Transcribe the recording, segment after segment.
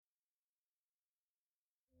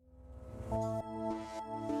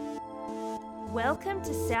Welcome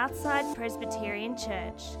to Southside Presbyterian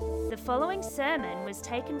Church. The following sermon was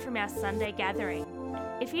taken from our Sunday gathering.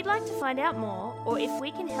 If you'd like to find out more, or if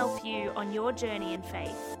we can help you on your journey in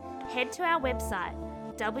faith, head to our website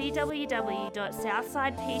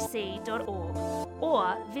www.southsidepc.org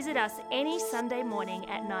or visit us any Sunday morning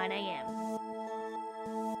at 9 a.m.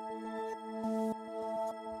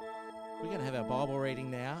 We're going to have our Bible reading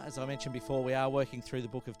now. As I mentioned before, we are working through the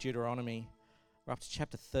book of Deuteronomy. We're up to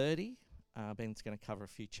chapter 30. Ben's going to cover a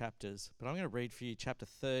few chapters, but I'm going to read for you chapter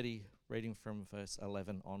 30, reading from verse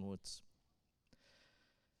 11 onwards.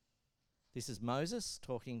 This is Moses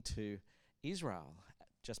talking to Israel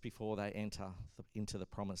just before they enter into the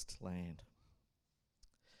promised land.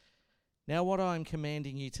 Now what I am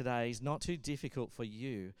commanding you today is not too difficult for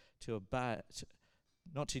you to obey,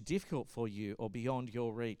 not too difficult for you or beyond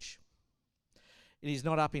your reach. It is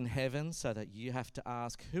not up in heaven so that you have to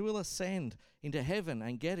ask, who will ascend into heaven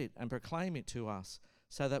and get it and proclaim it to us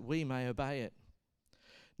so that we may obey it?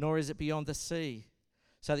 Nor is it beyond the sea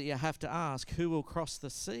so that you have to ask, who will cross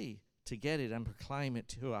the sea to get it and proclaim it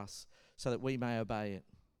to us so that we may obey it?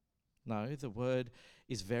 No, the word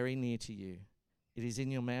is very near to you. It is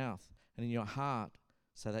in your mouth and in your heart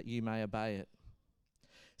so that you may obey it.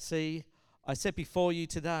 See, I set before you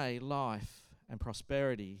today life and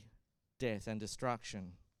prosperity, death and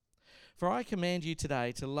destruction. For I command you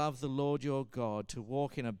today to love the Lord your God, to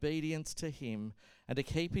walk in obedience to him, and to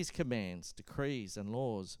keep his commands, decrees and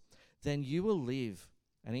laws. Then you will live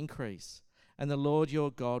and increase, and the Lord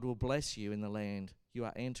your God will bless you in the land you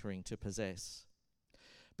are entering to possess.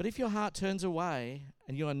 But if your heart turns away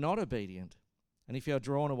and you are not obedient, and if you are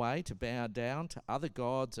drawn away to bow down to other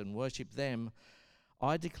gods and worship them,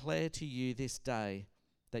 I declare to you this day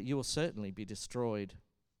that you will certainly be destroyed.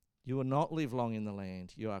 You will not live long in the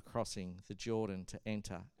land you are crossing the Jordan to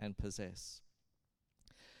enter and possess.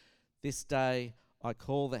 This day I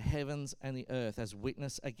call the heavens and the earth as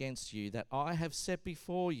witness against you that I have set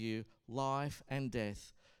before you life and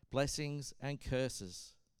death, blessings and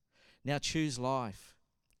curses. Now choose life,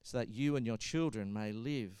 so that you and your children may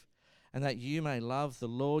live, and that you may love the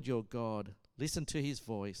Lord your God, listen to his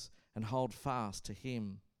voice, and hold fast to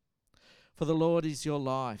him. For the Lord is your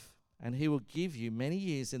life, and he will give you many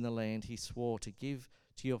years in the land he swore to give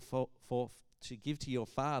to your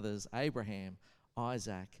fathers Abraham,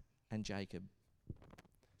 Isaac, and Jacob.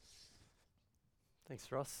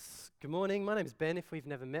 Thanks, Ross. Good morning. My name is Ben. If we've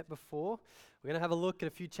never met before, we're going to have a look at a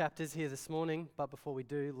few chapters here this morning. But before we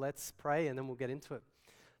do, let's pray and then we'll get into it.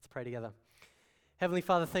 Let's pray together. Heavenly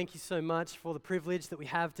Father, thank you so much for the privilege that we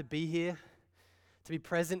have to be here, to be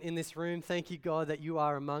present in this room. Thank you, God, that you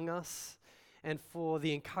are among us, and for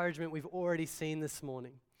the encouragement we've already seen this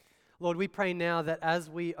morning. Lord, we pray now that as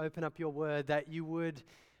we open up your word, that you would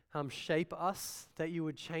shape us, that you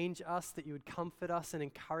would change us, that you would comfort us and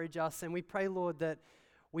encourage us. And we pray, Lord, that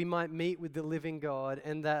we might meet with the living God,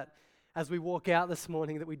 and that as we walk out this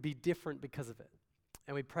morning, that we'd be different because of it.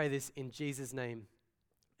 And we pray this in Jesus' name.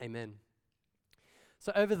 Amen.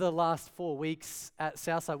 So over the last 4 weeks at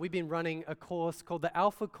Southside, we've been running a course called the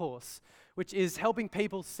Alpha Course, which is helping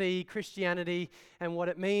people see Christianity and what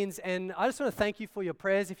it means. And I just want to thank you for your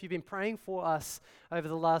prayers if you've been praying for us over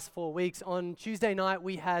the last 4 weeks. On Tuesday night,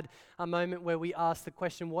 we had a moment where we asked the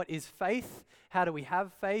question, what is faith? How do we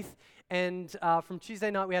have faith? And from Tuesday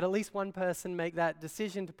night, we had at least one person make that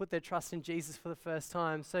decision to put their trust in Jesus for the first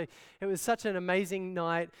time. So it was such an amazing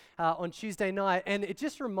night on Tuesday night. And it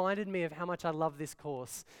just reminded me of how much I love this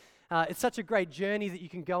course. It's such a great journey that you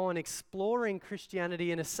can go on exploring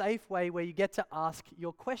Christianity in a safe way where you get to ask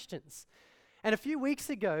your questions. And a few weeks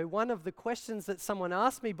ago, one of the questions that someone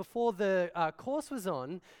asked me before the course was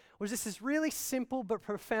on was just this really simple but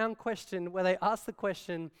profound question where they asked the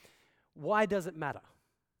question, why does it matter?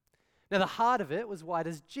 Now, the heart of it was, why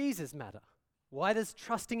does Jesus matter? Why does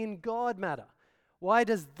trusting in God matter? Why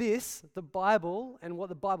does this, the Bible, and what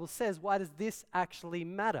the Bible says, why does this actually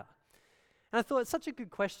matter? And I thought it's such a good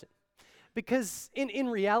question. Because in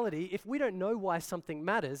reality, if we don't know why something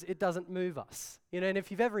matters, it doesn't move us. And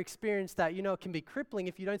if you've ever experienced that, it can be crippling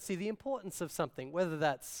if you don't see the importance of something, whether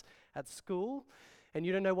that's at school, and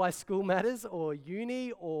you don't know why school matters, or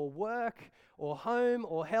uni, or work, or home,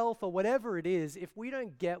 or health, or whatever it is. If we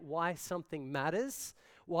don't get why something matters,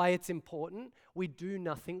 why it's important, we do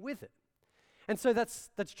nothing with it. And so that's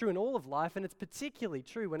true in all of life, and it's particularly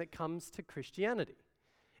true when it comes to Christianity.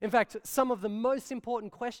 In fact, some of the most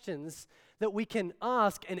important questions that we can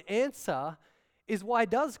ask and answer is, why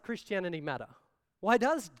does Christianity matter? Why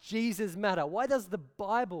does Jesus matter? Why does the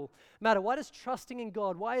Bible matter? Why does trusting in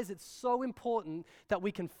God, why is it so important that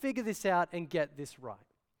we can figure this out and get this right?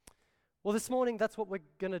 Well, this morning, that's what we're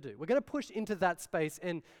going to do. We're going to push into that space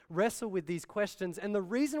and wrestle with these questions. And the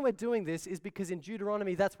reason we're doing this is because in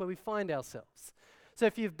Deuteronomy, that's where we find ourselves. So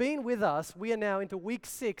if you've been with us, we are now into week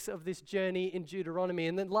 6 of this journey in Deuteronomy.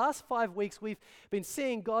 And the last 5 weeks, we've been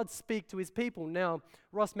seeing God speak to his people. Now,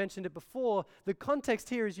 Ross mentioned it before. The context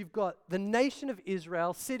here is you've got the nation of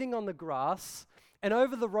Israel sitting on the grass, and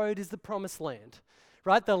over the road is the promised land,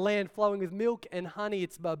 right? The land flowing with milk and honey.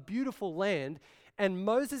 It's a beautiful land. And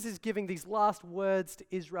Moses is giving these last words to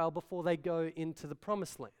Israel before they go into the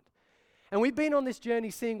promised land. And we've been on this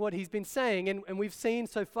journey seeing what he's been saying, and we've seen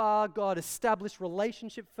so far God establish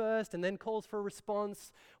relationship first and then calls for a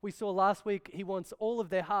response. We saw last week he wants all of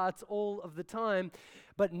their hearts all of the time.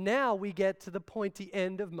 But now we get to the pointy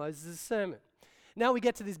end of Moses' sermon. Now we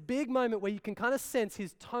get to this big moment where you can kind of sense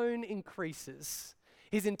his tone increases,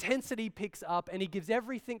 his intensity picks up, and he gives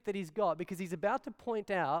everything that he's got because he's about to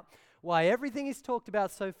point out why everything he's talked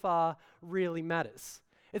about so far really matters.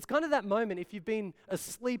 It's kind of that moment, if you've been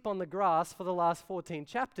asleep on the grass for the last 14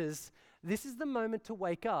 chapters, this is the moment to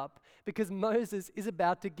wake up because Moses is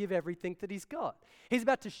about to give everything that he's got. He's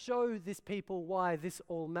about to show this people why this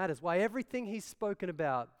all matters, why everything he's spoken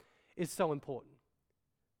about is so important.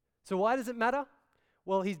 So why does it matter?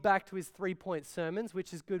 Well, he's back to his 3-point sermons,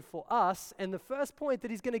 which is good for us. And the first point that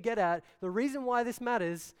he's going to get at, the reason why this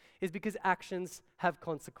matters is because actions have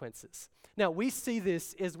consequences. Now, we see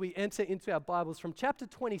this as we enter into our Bibles from chapter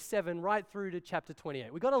 27 right through to chapter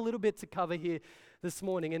 28. We've got a little bit to cover here this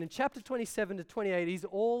morning. And in chapter 27 to 28, he's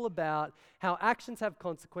all about how actions have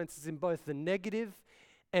consequences in both the negative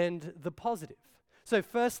and the positive. So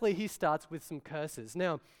firstly, he starts with some curses.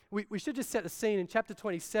 Now, we should just set the scene. In chapter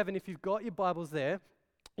 27, if you've got your Bibles there,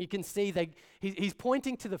 you can see he's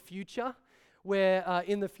pointing to the future, where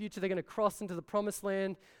in the future they're going to cross into the promised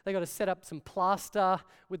land. They've got to set up some plaster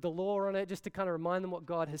with the law on it just to kind of remind them what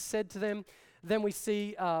God has said to them. Then we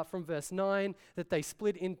see from verse 9 that they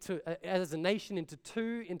split into, as a nation, into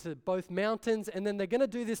two, into both mountains. And then they're going to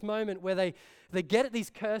do this moment where they get at these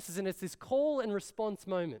curses, and it's this call and response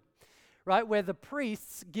moment, right, where the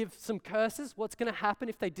priests give some curses, what's going to happen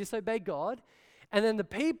if they disobey God, and then the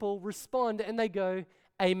people respond and they go,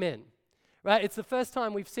 amen, right? It's the first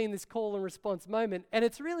time we've seen this call and response moment, and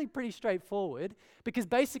it's really pretty straightforward because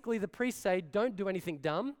basically the priests say, don't do anything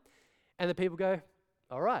dumb, and the people go,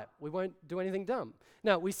 all right, we won't do anything dumb.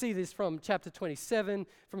 Now, we see this from chapter 27,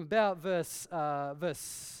 from about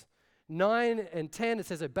verse 9 and 10, it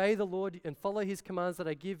says, obey the Lord and follow his commands that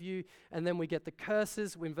I give you. And then we get the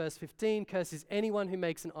curses. In verse 15, curses anyone who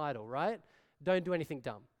makes an idol, right? Don't do anything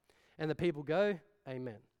dumb. And the people go,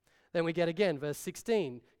 amen. Then we get again, verse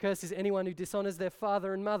 16, curses anyone who dishonors their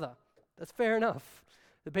father and mother. That's fair enough.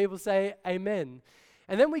 The people say, amen.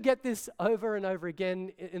 And then we get this over and over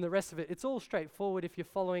again in the rest of it. It's all straightforward if you're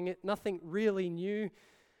following it. Nothing really new.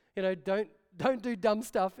 You know, don't do dumb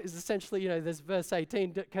stuff is essentially, there's verse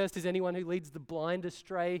 18, cursed is anyone who leads the blind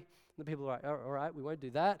astray. And the people are like, all right, we won't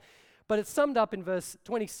do that. But it's summed up in verse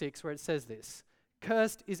 26 where it says this,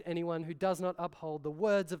 cursed is anyone who does not uphold the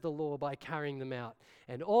words of the law by carrying them out.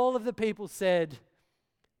 And all of the people said,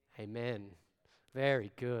 amen.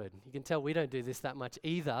 Very good. You can tell we don't do this that much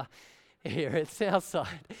either here at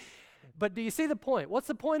Southside. But do you see the point? What's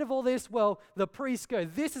the point of all this? Well, the priests go,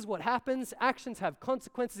 this is what happens. Actions have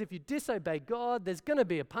consequences. If you disobey God, there's going to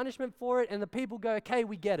be a punishment for it. And the people go, okay,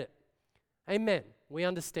 we get it. Amen. We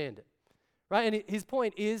understand it. Right? And his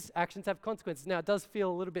point is actions have consequences. Now, it does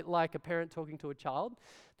feel a little bit like a parent talking to a child,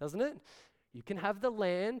 doesn't it? You can have the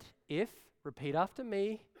land if, repeat after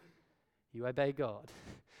me, you obey God.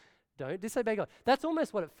 Don't disobey God. That's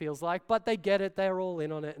almost what it feels like, but they get it, they're all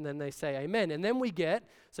in on it, and then they say amen. And then we get,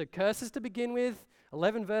 so curses to begin with,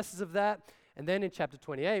 11 verses of that, and then in chapter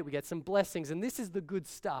 28 we get some blessings, and this is the good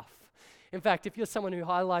stuff. In fact, if you're someone who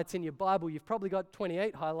highlights in your Bible, you've probably got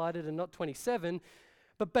 28 highlighted and not 27,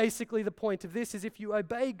 but basically the point of this is if you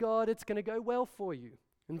obey God, it's going to go well for you.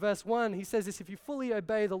 In verse 1, he says this, if you fully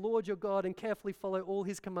obey the Lord your God and carefully follow all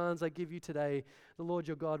his commands I give you today, the Lord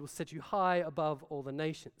your God will set you high above all the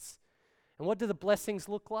nations. And what do the blessings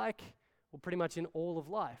look like? Well, pretty much in all of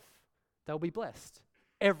life. They'll be blessed.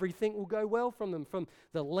 Everything will go well from them, from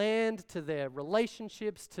the land to their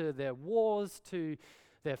relationships, to their wars, to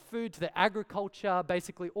their food, to their agriculture.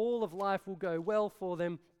 Basically, all of life will go well for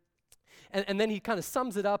them. And then he kind of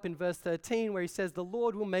sums it up in verse 13 where he says, the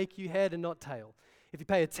Lord will make you head and not tail. If you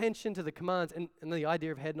pay attention to the commands, and the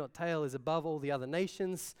idea of head not tail is above all the other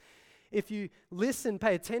nations. If you listen,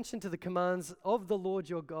 pay attention to the commands of the Lord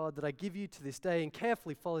your God that I give you to this day and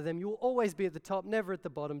carefully follow them, you will always be at the top, never at the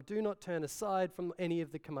bottom. Do not turn aside from any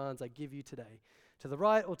of the commands I give you today, to the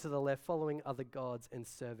right or to the left, following other gods and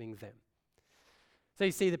serving them. So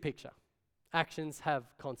you see the picture. Actions have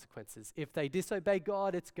consequences. If they disobey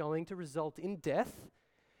God, it's going to result in death.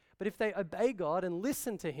 But if they obey God and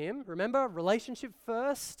listen to Him, remember, relationship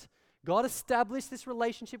first. God established this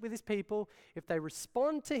relationship with His people. If they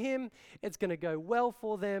respond to Him, it's going to go well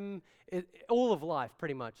for them. All of life,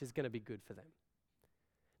 pretty much, is going to be good for them.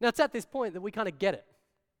 Now, it's at this point that we kind of get it,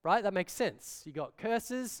 right? That makes sense. You've got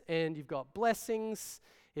curses and you've got blessings.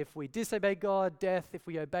 If we disobey God, death. If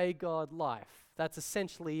we obey God, life. That's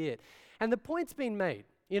essentially it. And the point's been made.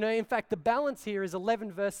 In fact, the balance here is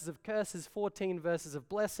 11 verses of curses, 14 verses of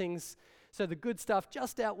blessings. So the good stuff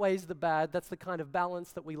just outweighs the bad. That's the kind of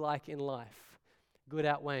balance that we like in life. Good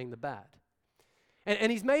outweighing the bad. And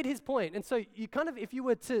he's made his point. And so you kind of, if you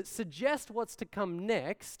were to suggest what's to come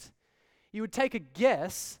next, you would take a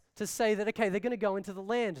guess to say that, okay, they're going to go into the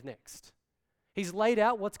land next. He's laid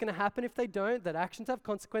out what's going to happen if they don't, that actions have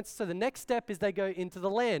consequences. So the next step is they go into the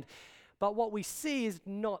land. But what we see is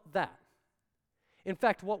not that. In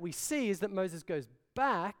fact, what we see is that Moses goes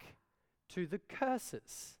back to the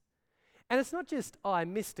curses. And it's not just, I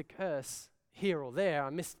missed a curse here or there,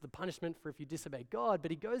 I missed the punishment for if you disobey God,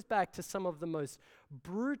 but he goes back to some of the most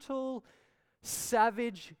brutal,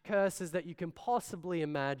 savage curses that you can possibly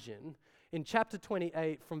imagine. In chapter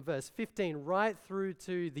 28, from verse 15 right through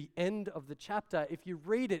to the end of the chapter, if you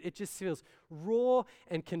read it, it just feels raw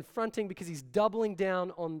and confronting because he's doubling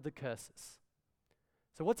down on the curses.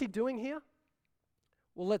 So what's he doing here?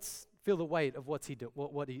 Well, let's feel the weight of what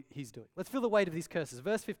he's doing. Let's feel the weight of these curses.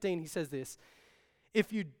 Verse 15, he says this,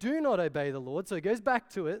 if you do not obey the Lord, so he goes back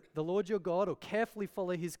to it, the Lord your God, or carefully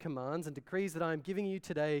follow his commands and decrees that I am giving you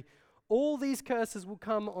today, all these curses will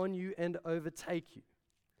come on you and overtake you.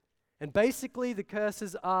 And basically the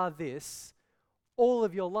curses are this, all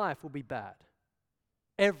of your life will be bad.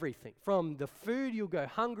 Everything. From the food, you'll go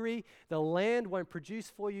hungry. The land won't produce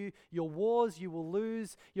for you. Your wars, you will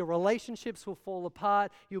lose. Your relationships will fall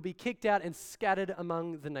apart. You'll be kicked out and scattered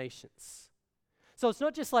among the nations. So it's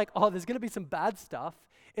not just like, oh, there's going to be some bad stuff.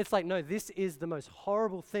 It's like, no, this is the most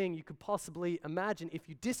horrible thing you could possibly imagine. If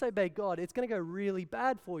you disobey God, it's going to go really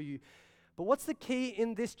bad for you. But what's the key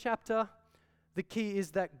in this chapter? The key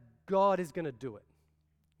is that God is going to do it.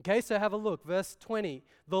 Okay, so have a look. Verse 20,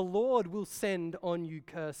 the Lord will send on you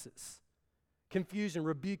curses, confusion,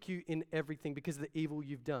 rebuke you in everything because of the evil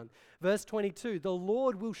you've done. Verse 22, the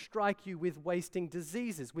Lord will strike you with wasting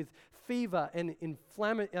diseases, with fever and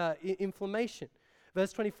inflammation.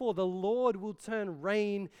 Verse 24, the Lord will turn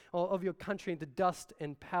rain of your country into dust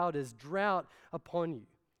and powders, drought upon you.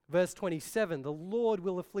 Verse 27, the Lord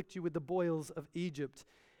will afflict you with the boils of Egypt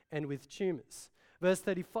and with tumors. Verse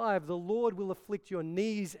 35, the Lord will afflict your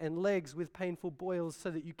knees and legs with painful boils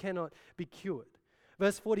so that you cannot be cured.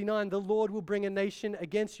 Verse 49, the Lord will bring a nation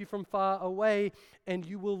against you from far away and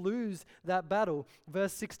you will lose that battle.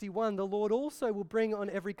 Verse 61, the Lord also will bring on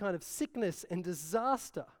every kind of sickness and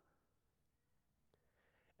disaster.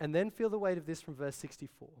 And then feel the weight of this from verse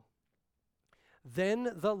 64. Then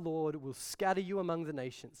the Lord will scatter you among the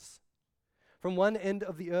nations. From one end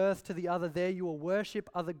of the earth to the other, there you will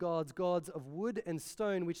worship other gods, gods of wood and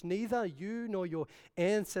stone, which neither you nor your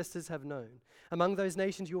ancestors have known. Among those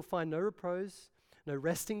nations you will find no repose, no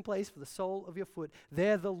resting place for the sole of your foot.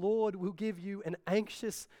 There the Lord will give you an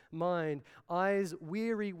anxious mind, eyes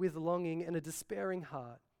weary with longing, and a despairing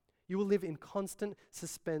heart. You will live in constant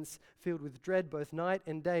suspense, filled with dread both night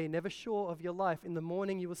and day, never sure of your life. In the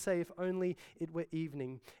morning you will say, if only it were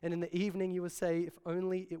evening. And in the evening you will say, if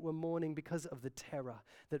only it were morning, because of the terror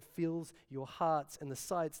that fills your hearts and the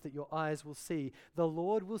sights that your eyes will see. The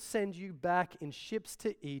Lord will send you back in ships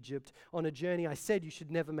to Egypt on a journey I said you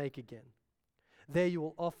should never make again. There you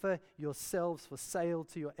will offer yourselves for sale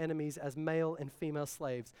to your enemies as male and female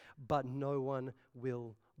slaves, but no one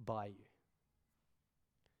will buy you.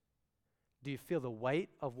 Do you feel the weight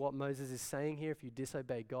of what Moses is saying here if you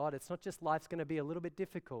disobey God? It's not just life's going to be a little bit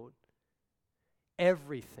difficult.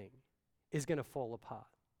 Everything is going to fall apart.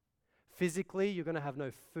 Physically, you're going to have no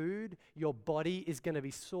food. Your body is going to be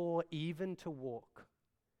sore even to walk.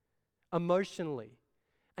 Emotionally,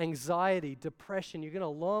 anxiety, depression, you're going to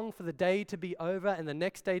long for the day to be over and the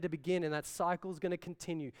next day to begin, and that cycle is going to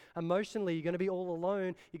continue. Emotionally, you're going to be all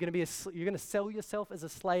alone. You're going to sell yourself as a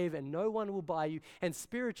slave, and no one will buy you. And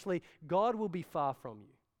spiritually, God will be far from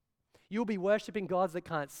you. You'll be worshiping gods that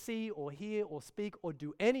can't see or hear or speak or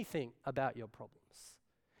do anything about your problems.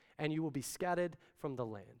 And you will be scattered from the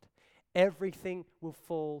land. Everything will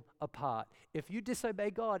fall apart. If you disobey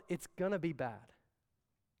God, it's going to be bad.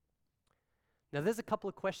 Now, there's a couple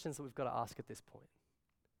of questions that we've got to ask at this point.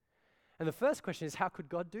 And the first question is, how could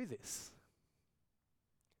God do this?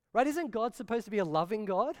 Right? Isn't God supposed to be a loving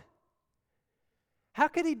God? How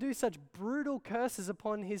could he do such brutal curses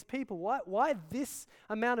upon his people? Why this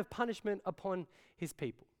amount of punishment upon his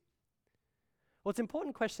people? Well, it's an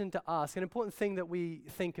important question to ask, an important thing that we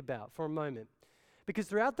think about for a moment. Because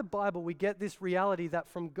throughout the Bible, we get this reality that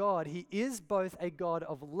from God, he is both a God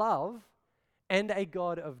of love and a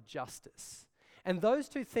God of justice. And those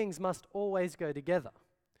two things must always go together.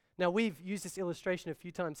 Now, we've used this illustration a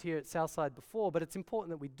few times here at Southside before, but it's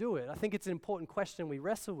important that we do it. I think it's an important question we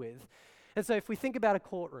wrestle with. And so if we think about a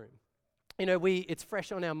courtroom, it's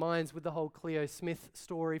fresh on our minds with the whole Cleo Smith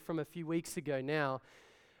story from a few weeks ago now.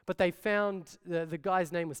 But they found the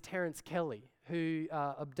guy's name was Terence Kelly, who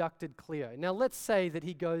abducted Cleo. Now, let's say that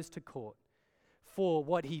he goes to court for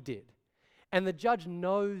what he did, and the judge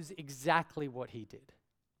knows exactly what he did.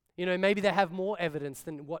 Maybe they have more evidence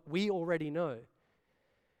than what we already know.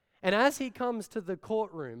 And as he comes to the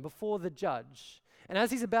courtroom before the judge, and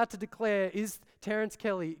as he's about to declare, is Terence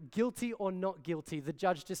Kelly guilty or not guilty, the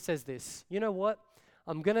judge just says this, you know what?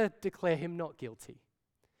 I'm going to declare him not guilty,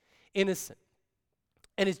 innocent.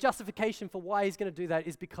 And his justification for why he's going to do that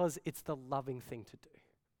is because it's the loving thing to do.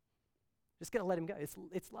 Just going to let him go.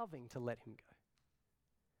 It's loving to let him go.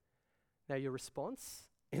 Now, your response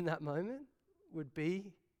in that moment would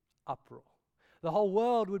be uproar. The whole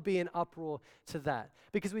world would be in uproar to that,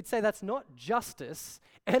 because we'd say that's not justice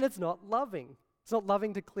and it's not loving. It's not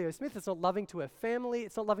loving to Cleo Smith. It's not loving to her family.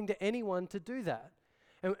 It's not loving to anyone to do that.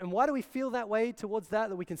 And why do we feel that way towards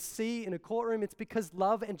that we can see in a courtroom? It's because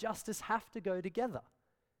love and justice have to go together.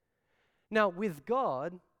 Now, with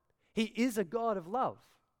God, he is a God of love.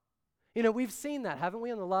 We've seen that, haven't we,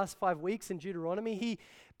 in the last 5 weeks in Deuteronomy? He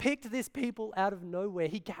picked this people out of nowhere.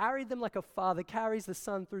 He carried them like a father carries the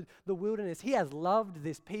son through the wilderness. He has loved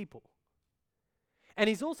this people. And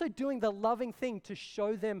he's also doing the loving thing to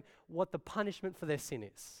show them what the punishment for their sin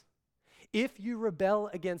is. If you rebel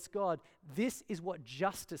against God, this is what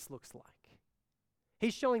justice looks like.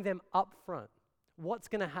 He's showing them up front what's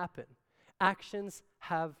going to happen. Actions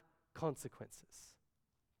have consequences.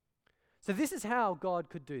 So this is how God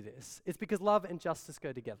could do this. It's because love and justice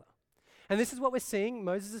go together. And this is what we're seeing,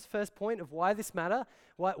 Moses' first point of why this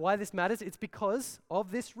matters. It's because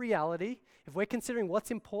of this reality. If we're considering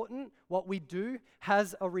what's important, what we do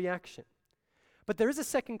has a reaction. But there is a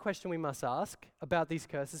second question we must ask about these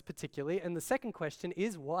curses particularly, and the second question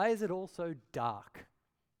is, why is it all so dark?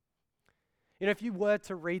 If you were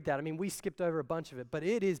to read that, we skipped over a bunch of it, but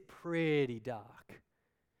it is pretty dark.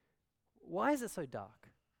 Why is it so dark?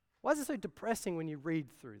 Why is it so depressing when you read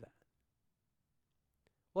through that?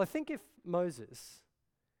 Well, I think if Moses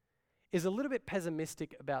is a little bit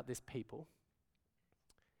pessimistic about this people,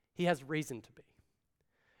 he has reason to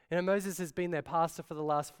be. Moses has been their pastor for the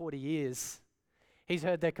last 40 years. He's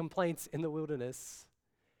heard their complaints in the wilderness.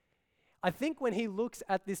 I think when he looks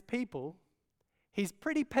at this people, he's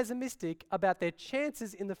pretty pessimistic about their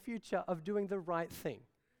chances in the future of doing the right thing.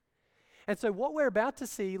 And so what we're about to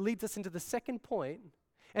see leads us into the second point,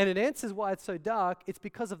 and it answers why it's so dark. It's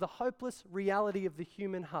because of the hopeless reality of the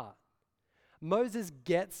human heart. Moses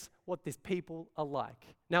gets what this people are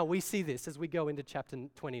like. Now, we see this as we go into chapter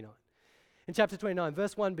 29. In chapter 29,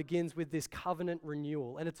 verse 1 begins with this covenant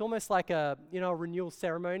renewal, and it's almost like a renewal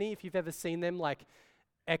ceremony. If you've ever seen them, like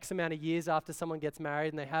X amount of years after someone gets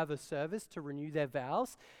married and they have a service to renew their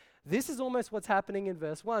vows. This is almost what's happening in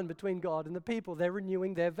verse 1 between God and the people. They're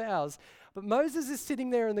renewing their vows. But Moses is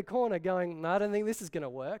sitting there in the corner going, I don't think this is going to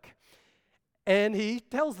work. And he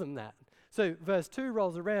tells them that. So verse 2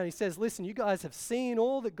 rolls around. He says, listen, you guys have seen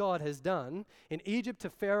all that God has done in Egypt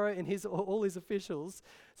to Pharaoh and all his officials.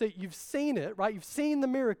 So you've seen it, right? You've seen the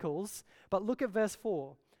miracles. But look at verse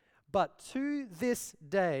 4. But to this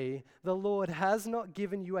day, the Lord has not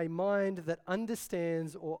given you a mind that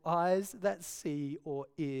understands, or eyes that see, or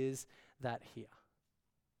ears that hear.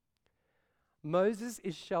 Moses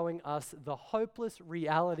is showing us the hopeless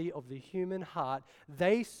reality of the human heart.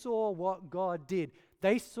 They saw what God did.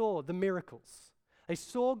 They saw the miracles. They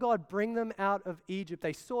saw God bring them out of Egypt.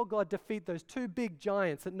 They saw God defeat those two big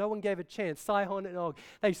giants that no one gave a chance, Sihon and Og.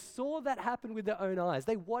 They saw that happen with their own eyes.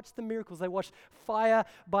 They watched the miracles. They watched fire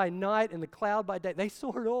by night and the cloud by day. They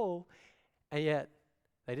saw it all, and yet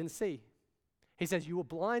they didn't see. He says, you were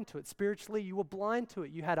blind to it. Spiritually, you were blind to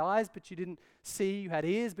it. You had eyes, but you didn't see. You had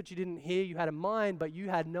ears, but you didn't hear. You had a mind, but you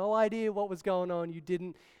had no idea what was going on. You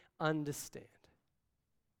didn't understand.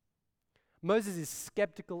 Moses is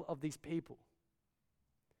skeptical of these people.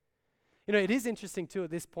 It is interesting too at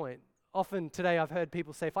this point. Often today I've heard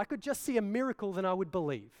people say, if I could just see a miracle, then I would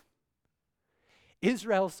believe.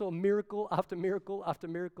 Israel saw miracle after miracle after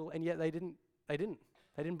miracle, and yet they didn't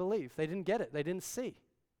believe. They didn't get it. They didn't see.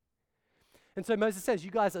 And so Moses says,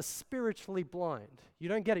 you guys are spiritually blind. You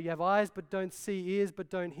don't get it. You have eyes but don't see, ears but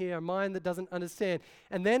don't hear, a mind that doesn't understand.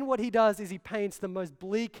 And then what he does is he paints the most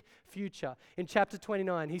bleak future. In chapter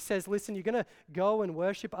 29, he says, listen, you're going to go and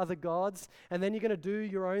worship other gods, and then you're going to do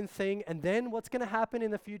your own thing, and then what's going to happen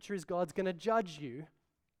in the future is God's going to judge you,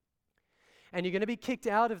 and you're going to be kicked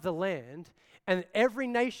out of the land, and every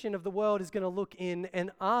nation of the world is going to look in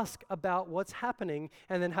and ask about what's happening.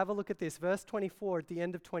 And then have a look at this, verse 24 at the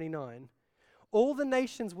end of 29. All the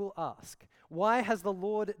nations will ask, why has the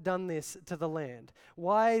Lord done this to the land?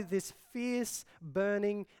 Why this fierce,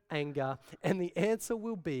 burning anger? And the answer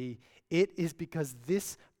will be, it is because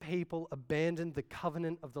this people abandoned the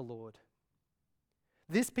covenant of the Lord.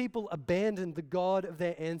 This people abandoned the God of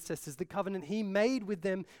their ancestors, the covenant he made with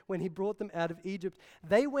them when he brought them out of Egypt.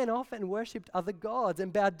 They went off and worshipped other gods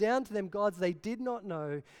and bowed down to them, gods they did not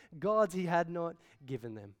know, gods he had not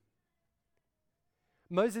given them.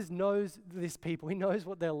 Moses knows this people. He knows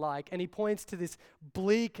what they're like. And he points to this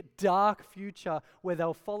bleak, dark future where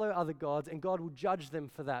they'll follow other gods and God will judge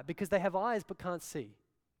them for that because they have eyes but can't see.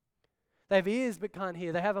 They have ears but can't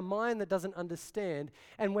hear. They have a mind that doesn't understand.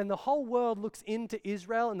 And when the whole world looks into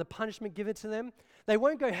Israel and the punishment given to them, they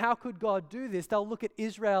won't go, how could God do this? They'll look at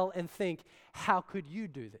Israel and think, how could you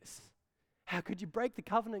do this? How could you break the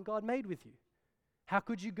covenant God made with you? How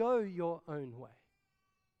could you go your own way?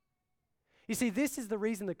 You see, this is the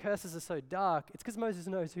reason the curses are so dark. It's because Moses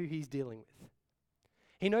knows who he's dealing with.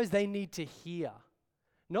 He knows they need to hear,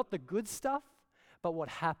 not the good stuff, but what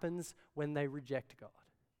happens when they reject God.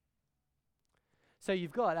 So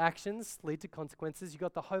you've got actions lead to consequences. You've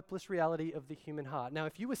got the hopeless reality of the human heart. Now,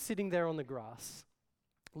 if you were sitting there on the grass,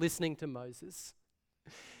 listening to Moses,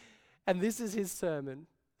 and this is his sermon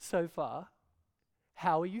so far,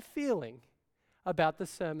 how are you feeling about the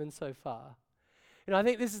sermon so far? You know, I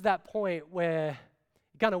think this is that point where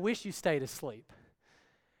you're going to wish you stayed asleep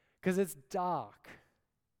because it's dark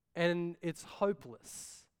and it's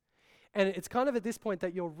hopeless. And it's kind of at this point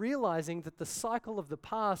that you're realizing that the cycle of the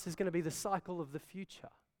past is going to be the cycle of the future.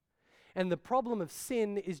 And the problem of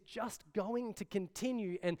sin is just going to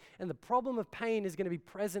continue, and the problem of pain is going to be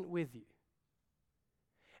present with you.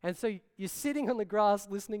 And so you're sitting on the grass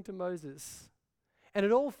listening to Moses. And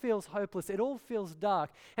it all feels hopeless. It all feels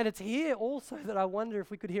dark. And it's here also that I wonder if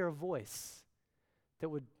we could hear a voice that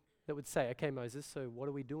would say, okay, Moses, so what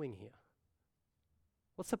are we doing here?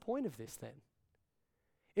 What's the point of this then?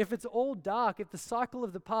 If it's all dark, if the cycle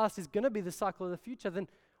of the past is going to be the cycle of the future, then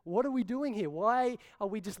what are we doing here? Why are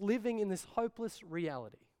we just living in this hopeless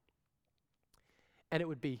reality? And it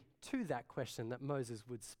would be to that question that Moses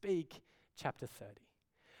would speak chapter 30.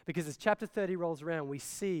 Because as chapter 30 rolls around, we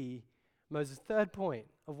see Moses' third point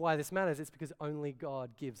of why this matters. It's because only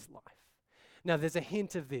God gives life. Now, there's a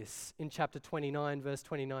hint of this in chapter 29, verse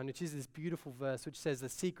 29, which is this beautiful verse which says, the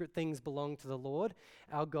secret things belong to the Lord,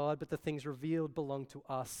 our God, but the things revealed belong to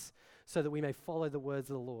us, so that we may follow the words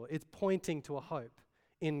of the Lord. It's pointing to a hope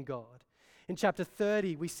in God. In chapter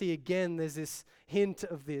 30, we see again there's this hint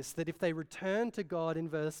of this, that if they return to God in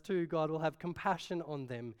verse 2, God will have compassion on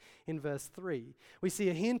them in verse 3. We see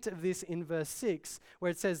a hint of this in verse 6,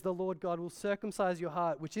 where it says the Lord God will circumcise your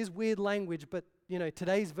heart, which is weird language, but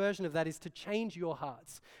today's version of that is to change your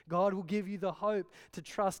hearts. God will give you the hope to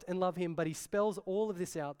trust and love him, but he spells all of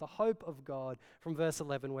this out, the hope of God, from verse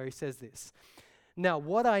 11, where he says this. Now,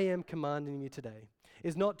 what I am commanding you today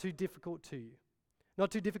is not too difficult to you. Not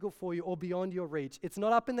too difficult for you or beyond your reach. It's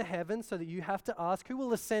not up in the heavens so that you have to ask, who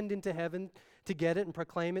will ascend into heaven to get it and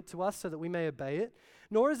proclaim it to us so that we may obey it?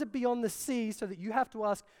 Nor is it beyond the sea so that you have to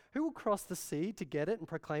ask, who will cross the sea to get it and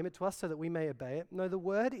proclaim it to us so that we may obey it? No, the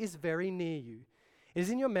word is very near you. It is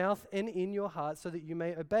in your mouth and in your heart so that you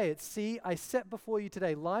may obey it. See, I set before you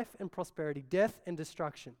today life and prosperity, death and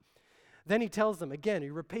destruction. Then he tells them, again,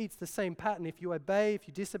 he repeats the same pattern. If you obey, if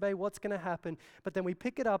you disobey, what's going to happen? But then we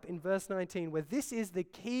pick it up in verse 19, where this is the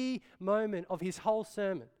key moment of his whole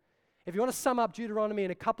sermon. If you want to sum up Deuteronomy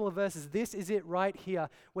in a couple of verses, this is it right here,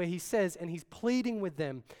 where he says, and he's pleading with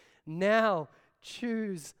them, now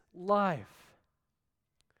choose life.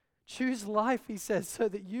 Choose life, he says, so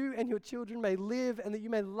that you and your children may live and that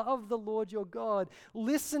you may love the Lord your God.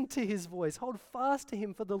 Listen to his voice. Hold fast to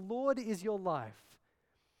him, for the Lord is your life.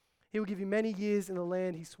 He will give you many years in the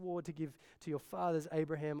land he swore to give to your fathers,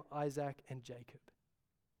 Abraham, Isaac, and Jacob.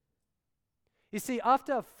 You see,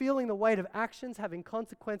 after feeling the weight of actions having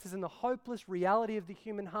consequences and the hopeless reality of the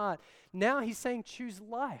human heart, now he's saying choose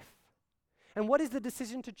life. And what is the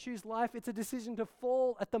decision to choose life? It's a decision to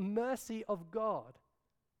fall at the mercy of God.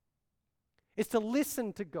 It's to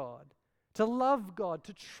listen to God, to love God,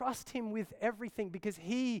 to trust him with everything, because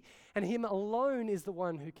he and him alone is the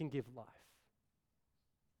one who can give life.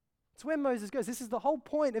 It's where Moses goes. This is the whole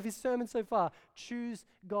point of his sermon so far. Choose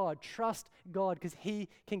God. Trust God because he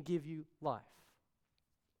can give you life.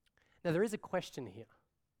 Now, there is a question here.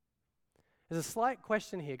 There's a slight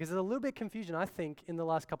question here because there's a little bit of confusion, I think, in the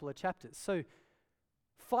last couple of chapters. So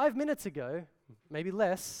 5 minutes ago, maybe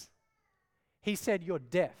less, he said you're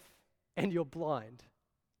deaf and you're blind.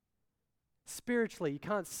 Spiritually, you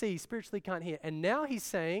can't see. Spiritually, you can't hear. And now he's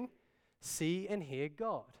saying, see and hear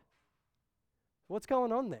God. What's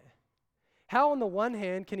going on there? How on the one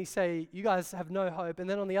hand can he say, you guys have no hope, and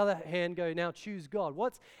then on the other hand go, now choose God?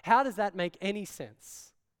 How does that make any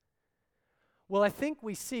sense? Well, I think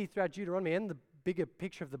we see throughout Deuteronomy and the bigger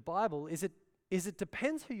picture of the Bible is it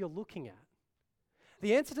depends who you're looking at.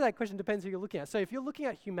 The answer to that question depends who you're looking at. So if you're looking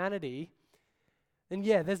at humanity, then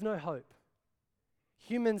yeah, there's no hope.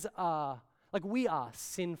 Humans are, we are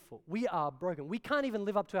sinful. We are broken. We can't even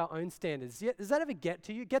live up to our own standards. Does that ever get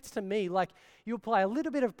to you? It gets to me, like you apply a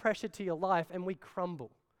little bit of pressure to your life and we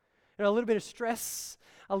crumble. A little bit of stress,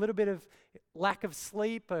 a little bit of lack of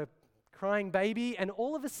sleep, a crying baby, and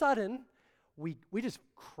all of a sudden, we just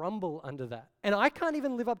crumble under that. And I can't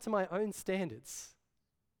even live up to my own standards.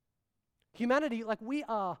 Humanity, we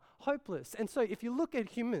are hopeless. And so if you look at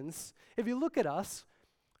humans, if you look at us,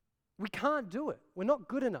 we can't do it. We're not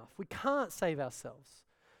good enough. We can't save ourselves.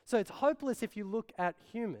 So it's hopeless if you look at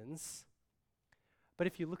humans. But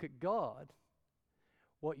if you look at God,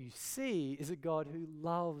 what you see is a God who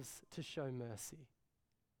loves to show mercy.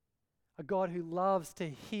 A God who loves to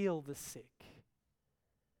heal the sick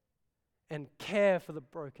and care for the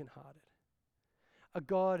brokenhearted. A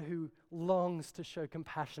God who longs to show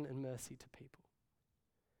compassion and mercy to people.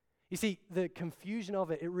 You see, the confusion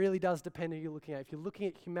of it really does depend on who you're looking at. If you're looking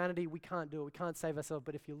at humanity, we can't do it. We can't save ourselves.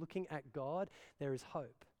 But if you're looking at God, there is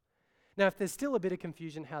hope. Now, if there's still a bit of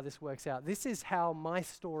confusion how this works out, this is how my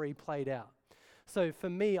story played out. So for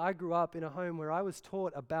me, I grew up in a home where I was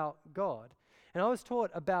taught about God. And I was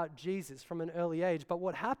taught about Jesus from an early age. But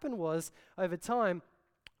what happened was, over time,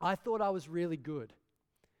 I thought I was really good.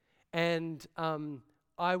 And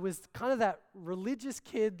I was kind of that religious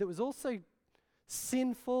kid that was also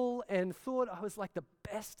sinful and thought I was like the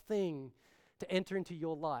best thing to enter into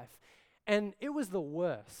your life. And it was the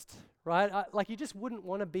worst, right? You just wouldn't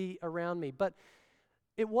want to be around me. But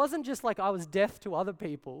it wasn't just like I was death to other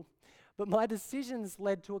people, but my decisions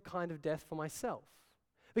led to a kind of death for myself.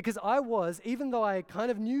 Because even though I kind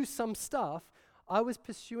of knew some stuff, I was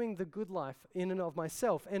pursuing the good life in and of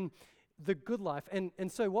myself. And the good life.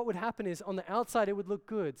 And so what would happen is on the outside it would look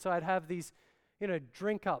good. So I'd have these,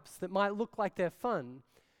 drink ups that might look like they're fun.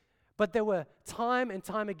 But there were time and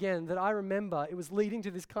time again that I remember it was leading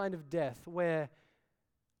to this kind of death where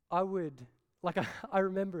I would, I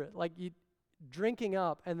remember it, you drinking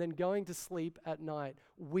up and then going to sleep at night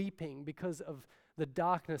weeping because of the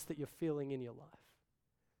darkness that you're feeling in your life.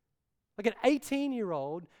 Like an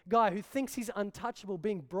 18-year-old guy who thinks he's untouchable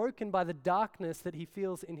being broken by the darkness that he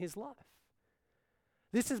feels in his life.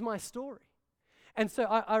 This is my story. And so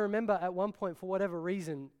I remember at one point, for whatever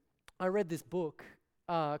reason, I read this book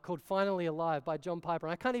called Finally Alive by John Piper.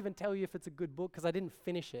 And I can't even tell you if it's a good book because I didn't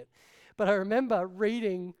finish it. But I remember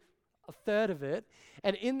reading a third of it.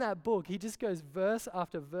 And in that book, he just goes verse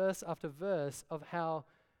after verse after verse of how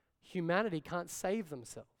humanity can't save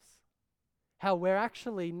themselves. How we're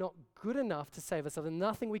actually not good enough to save ourselves and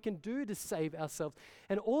nothing we can do to save ourselves.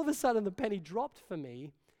 And all of a sudden the penny dropped for me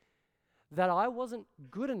that I wasn't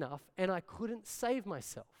good enough and I couldn't save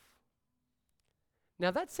myself. Now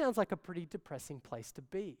that sounds like a pretty depressing place to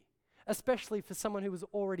be, especially for someone who was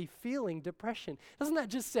already feeling depression. Doesn't that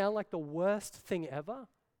just sound like the worst thing ever?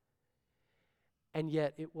 And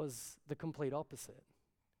yet it was the complete opposite.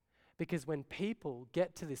 Because when people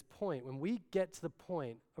get to this point, when we get to the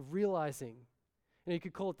point of realizing, you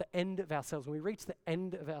could call it the end of ourselves, when we reach the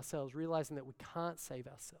end of ourselves, realizing that we can't save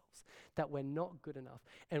ourselves, that we're not good enough,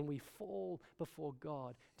 and we fall before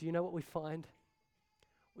God, do you know what we find?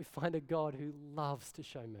 We find a God who loves to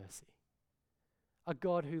show mercy, a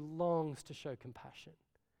God who longs to show compassion,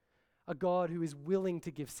 a God who is willing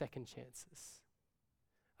to give second chances,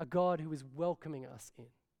 a God who is welcoming us in.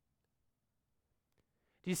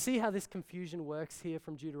 Do you see how this confusion works here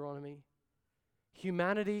from Deuteronomy?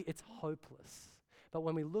 Humanity, it's hopeless. But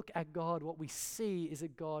when we look at God, what we see is a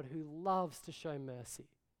God who loves to show mercy.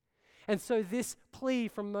 And so this plea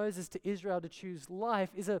from Moses to Israel to choose life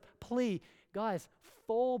is a plea. Guys,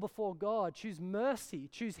 fall before God. Choose mercy.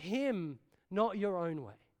 Choose Him, not your own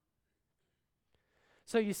way.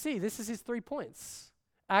 So you see, this is his 3 points.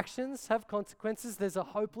 Actions have consequences. There's a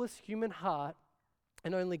hopeless human heart,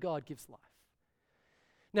 and only God gives life.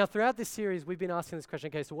 Now, throughout this series, we've been asking this question,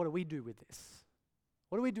 okay, so what do we do with this?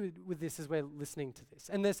 What do we do with this as we're listening to this?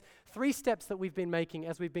 And there's 3 steps that we've been making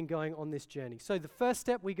as we've been going on this journey. So the first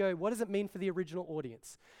step, we go, what does it mean for the original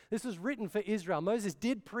audience? This was written for Israel. Moses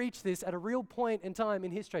did preach this at a real point in time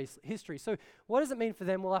in history. So what does it mean for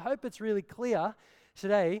them? Well, I hope it's really clear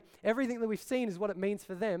today. Everything that we've seen is what it means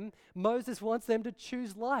for them. Moses wants them to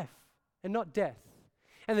choose life and not death.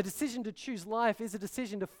 And the decision to choose life is a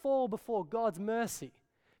decision to fall before God's mercy,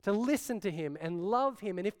 to listen to him and love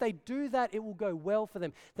him. And if they do that, it will go well for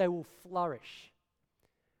them. They will flourish.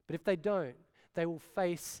 But if they don't, they will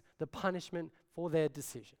face the punishment for their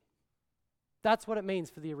decision. That's what it means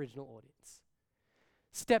for the original audience.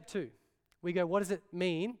 Step 2, we go, what does it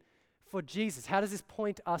mean for Jesus? How does this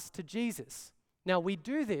point us to Jesus? Now, we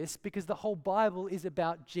do this because the whole Bible is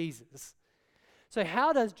about Jesus. So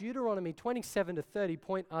how does Deuteronomy 27-30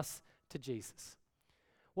 point us to Jesus?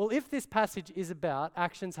 Well, if this passage is about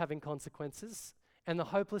actions having consequences and the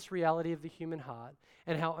hopeless reality of the human heart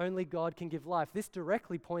and how only God can give life, this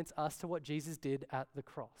directly points us to what Jesus did at the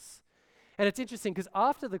cross. And it's interesting because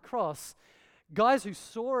after the cross, guys who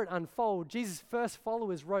saw it unfold, Jesus' first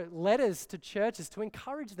followers wrote letters to churches to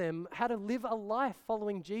encourage them how to live a life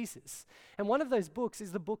following Jesus. And one of those books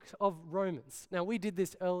is the book of Romans. Now, we did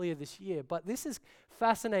this earlier this year, but this is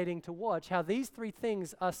fascinating to watch how these 3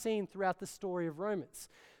 things are seen throughout the story of Romans.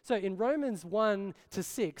 So in Romans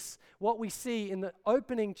 1-6, what we see in the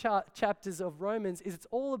opening chapters of Romans is it's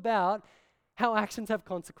all about how actions have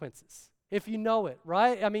consequences. If you know it,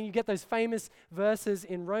 right? I mean, you get those famous verses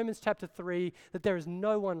in Romans chapter 3 that there is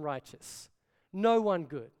no one righteous, no one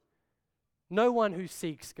good, no one who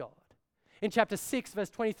seeks God. In chapter 6, verse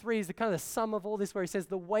 23 is the kind of the sum of all this where he says,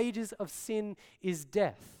 the wages of sin is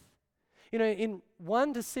death. You know, in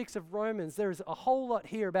 1-6 of Romans, there is a whole lot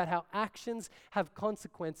here about how actions have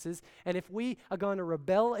consequences, and if we are going to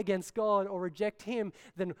rebel against God or reject him,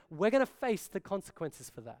 then we're going to face the consequences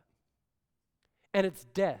for that. And it's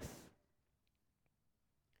death.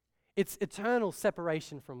 It's eternal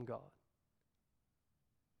separation from God.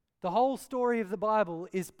 The whole story of the Bible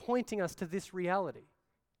is pointing us to this reality.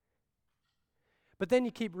 But then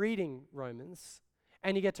you keep reading Romans,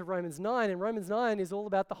 and you get to Romans 9, and Romans 9 is all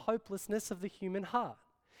about the hopelessness of the human heart.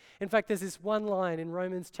 In fact, there's this one line in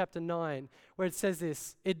Romans chapter 9 where it says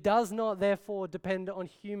this, it does not therefore depend on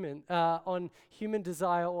human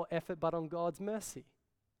desire or effort, but on God's mercy.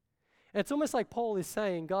 And it's almost like Paul is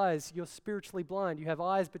saying, guys, you're spiritually blind. You have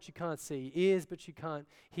eyes, but you can't see, ears, but you can't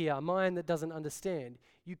hear, a mind that doesn't understand.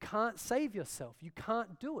 You can't save yourself. You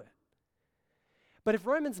can't do it. But if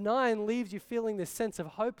Romans 9 leaves you feeling this sense of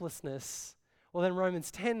hopelessness, well, then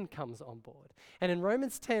Romans 10 comes on board. And in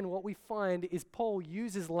Romans 10, what we find is Paul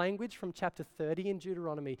uses language from chapter 30 in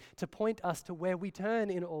Deuteronomy to point us to where we turn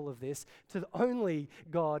in all of this, to the only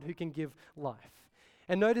God who can give life.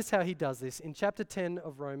 And notice how he does this. In chapter 10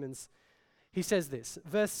 of Romans, he says this,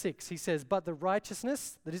 verse 6, he says, but the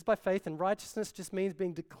righteousness that is by faith, and righteousness just means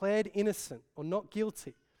being declared innocent or not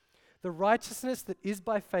guilty. The righteousness that is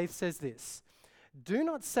by faith says this, do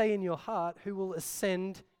not say in your heart who will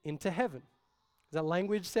ascend into heaven. Does that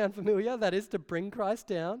language sound familiar? That is to bring Christ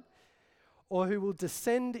down. Or who will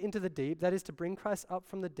descend into the deep, that is to bring Christ up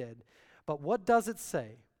from the dead. But what does it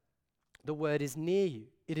say? The word is near you.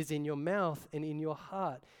 It is in your mouth and in your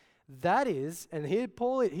heart. That is, and here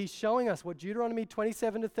Paul, he's showing us what Deuteronomy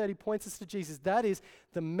 27-30 points us to Jesus. That is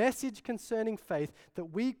the message concerning faith that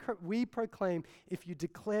we proclaim. If you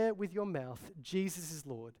declare with your mouth Jesus is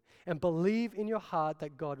Lord and believe in your heart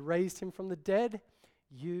that God raised him from the dead,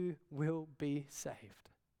 you will be saved.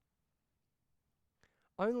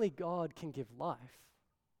 Only God can give life.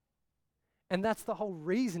 And that's the whole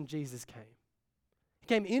reason Jesus came. He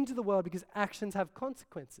came into the world because actions have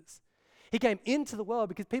consequences. He came into the world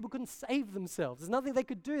because people couldn't save themselves. There's nothing they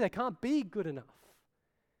could do. They can't be good enough.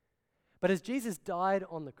 But as Jesus died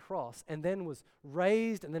on the cross and then was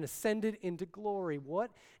raised and then ascended into glory,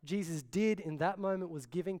 what Jesus did in that moment was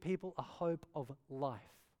giving people a hope of life,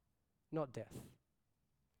 not death.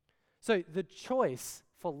 So the choice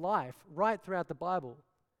for life right throughout the Bible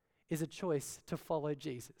is a choice to follow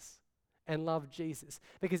Jesus and love Jesus.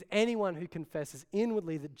 Because anyone who confesses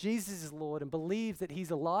inwardly that Jesus is Lord and believes that he's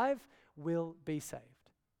alive will be saved.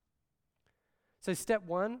 So step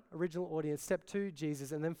 1, original audience. Step 2,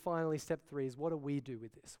 Jesus. And then finally, step 3 is what do we do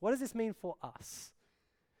with this? What does this mean for us?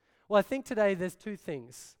 Well, I think today there's 2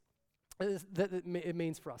 things that it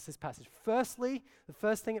means for us, this passage. Firstly, the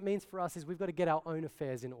first thing it means for us is we've got to get our own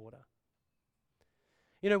affairs in order.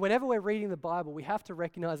 You know, whenever we're reading the Bible, we have to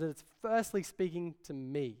recognize that it's firstly speaking to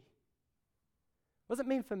me. What does it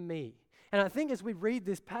mean for me? And I think as we read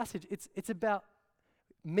this passage, it's about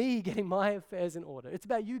me getting my affairs in order. It's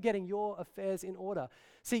about you getting your affairs in order.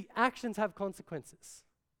 See, actions have consequences.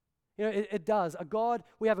 You know, it does.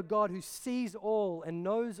 We have a God who sees all and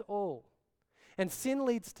knows all. And sin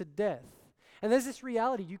leads to death. And there's this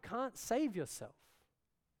reality, you can't save yourself.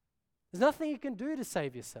 There's nothing you can do to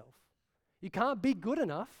save yourself. You can't be good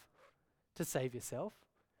enough to save yourself.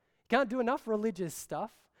 You can't do enough religious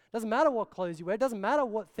stuff. Doesn't matter what clothes you wear. Doesn't matter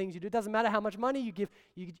what things you do. Doesn't matter how much money you give.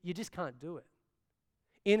 You just can't do it.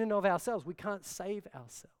 In and of ourselves, we can't save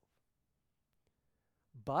ourselves.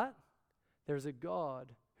 But there is a God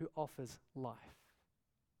who offers life.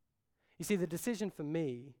 You see, the decision for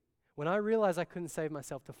me, when I realized I couldn't save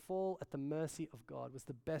myself, to fall at the mercy of God was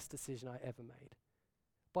the best decision I ever made.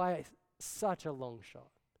 By such a long shot.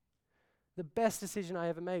 The best decision I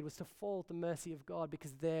ever made was to fall at the mercy of God,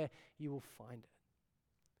 because there you will find it.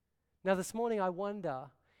 Now this morning, I wonder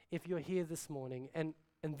if you're here this morning and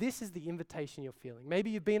this is the invitation you're feeling.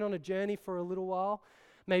 Maybe you've been on a journey for a little while.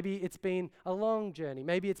 Maybe it's been a long journey.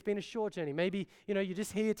 Maybe it's been a short journey. Maybe, you're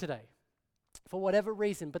just here today for whatever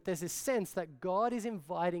reason, but there's this sense that God is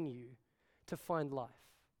inviting you to find life.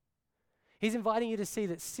 He's inviting you to see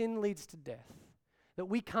that sin leads to death, that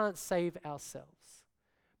we can't save ourselves,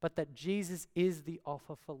 but that Jesus is the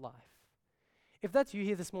offer for life. If that's you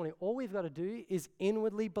here this morning, all we've got to do is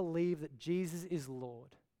inwardly believe that Jesus is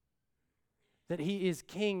Lord, that he is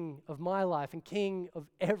King of my life and King of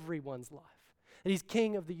everyone's life, that he's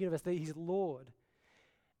King of the universe, that he's Lord,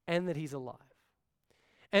 and that he's alive.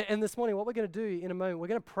 And this morning, what we're going to do in a moment, we're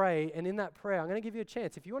going to pray, and in that prayer, I'm going to give you a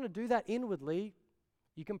chance. If you want to do that inwardly,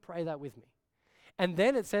 you can pray that with me. And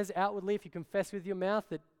then it says outwardly, if you confess with your mouth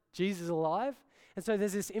that Jesus is alive. And so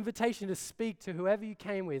there's this invitation to speak to whoever you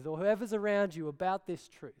came with or whoever's around you about this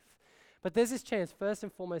truth. But there's this chance, first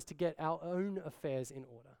and foremost, to get our own affairs in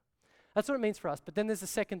order. That's what it means for us. But then there's a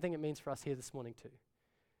second thing it means for us here this morning too.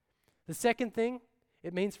 The second thing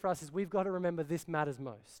it means for us is we've got to remember this matters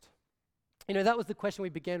most. That was the question we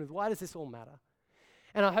began with. Why does this all matter?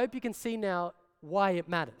 And I hope you can see now why it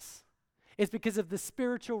matters. It's because of the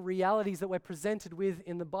spiritual realities that we're presented with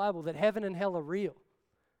in the Bible, that heaven and hell are real.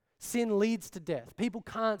 Sin leads to death. People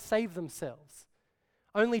can't save themselves.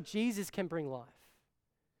 Only Jesus can bring life.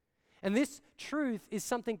 And this truth is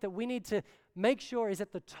something that we need to make sure is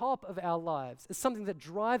at the top of our lives. It's something that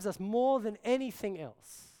drives us more than anything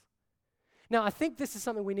else. Now, I think this is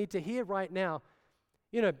something we need to hear right now,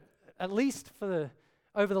 at least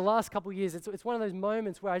over the last couple of years. It's one of those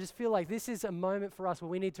moments where I just feel like this is a moment for us where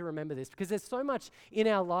we need to remember this, because there's so much in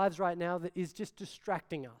our lives right now that is just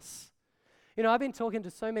distracting us. I've been talking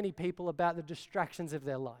to so many people about the distractions of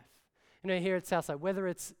their life. Here at Southside, whether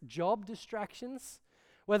it's job distractions,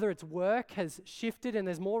 whether it's work has shifted and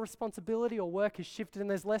there's more responsibility, or work has shifted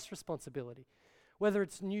and there's less responsibility. Whether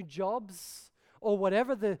it's new jobs or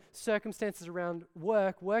whatever the circumstances around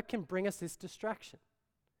work can bring us this distraction.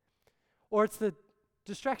 Or it's the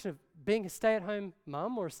distraction of being a stay-at-home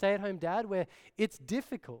mum or a stay-at-home dad, where it's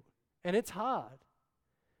difficult and it's hard.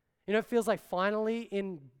 It feels like finally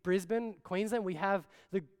in Brisbane, Queensland, we have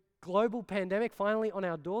the global pandemic finally on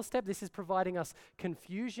our doorstep. This is providing us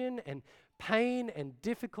confusion and pain and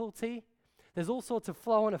difficulty. There's all sorts of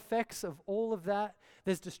flow-on effects of all of that.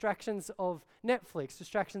 There's distractions of Netflix,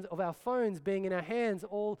 distractions of our phones being in our hands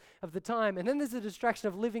all of the time. And then there's the distraction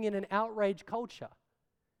of living in an outrage culture.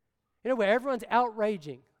 Where everyone's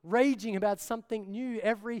raging about something new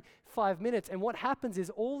every 5 minutes. And what happens is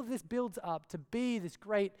all of this builds up to be this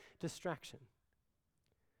great distraction.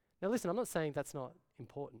 Now listen, I'm not saying that's not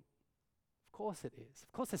important. Of course it is.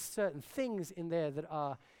 Of course there's certain things in there that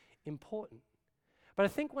are important. But I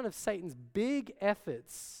think one of Satan's big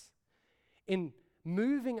efforts in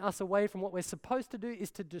moving us away from what we're supposed to do is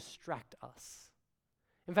to distract us.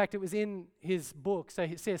 In fact, it was in his book, so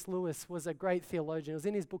C.S. Lewis was a great theologian. It was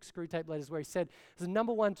in his book, Screwtape Letters, where he said the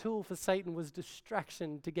number one tool for Satan was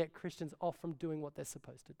distraction to get Christians off from doing what they're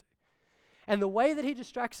supposed to do. And the way that he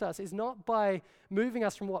distracts us is not by moving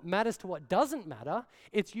us from what matters to what doesn't matter.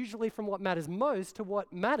 It's usually from what matters most to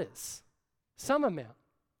what matters, some amount.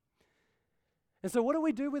 And so what do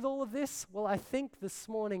we do with all of this? Well, I think this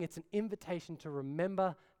morning it's an invitation to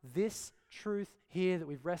remember this truth here that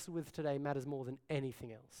we've wrestled with today matters more than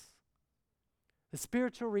anything else. The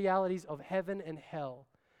spiritual realities of heaven and hell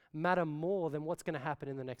matter more than what's going to happen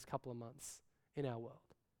in the next couple of months in our world.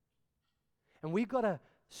 And we've got to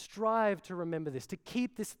strive to remember this, to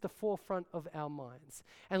keep this at the forefront of our minds,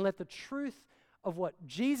 and let the truth of what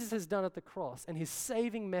Jesus has done at the cross and his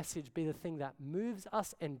saving message be the thing that moves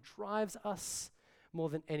us and drives us more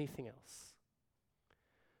than anything else.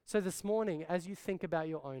 So this morning, as you think about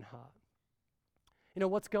your own heart,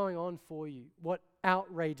 what's going on for you? What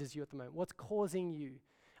outrages you at the moment, what's causing you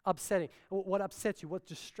upsetting, what upsets you, what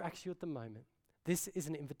distracts you at the moment. This is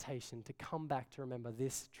an invitation to come back to remember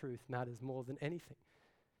this truth matters more than anything.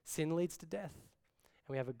 Sin leads to death, and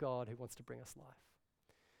we have a God who wants to bring us life.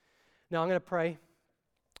 Now I'm going to pray,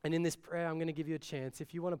 and in this prayer I'm going to give you a chance.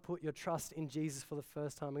 If you want to put your trust in Jesus for the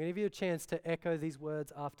first time, I'm going to give you a chance to echo these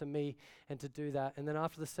words after me and to do that. And then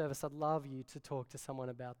after the service, I'd love you to talk to someone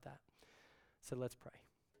about that. So let's pray.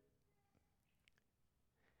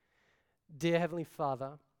 Dear Heavenly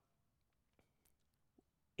Father,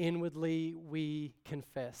 inwardly we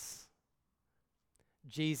confess,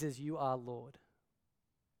 Jesus, you are Lord.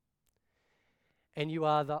 And you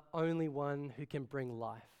are the only one who can bring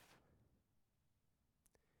life.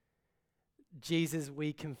 Jesus,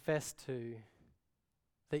 we confess too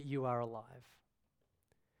that you are alive.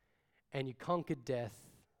 And you conquered death,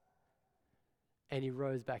 and you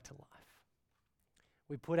rose back to life.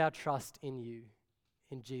 We put our trust in you.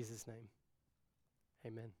 In Jesus' name,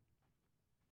 amen.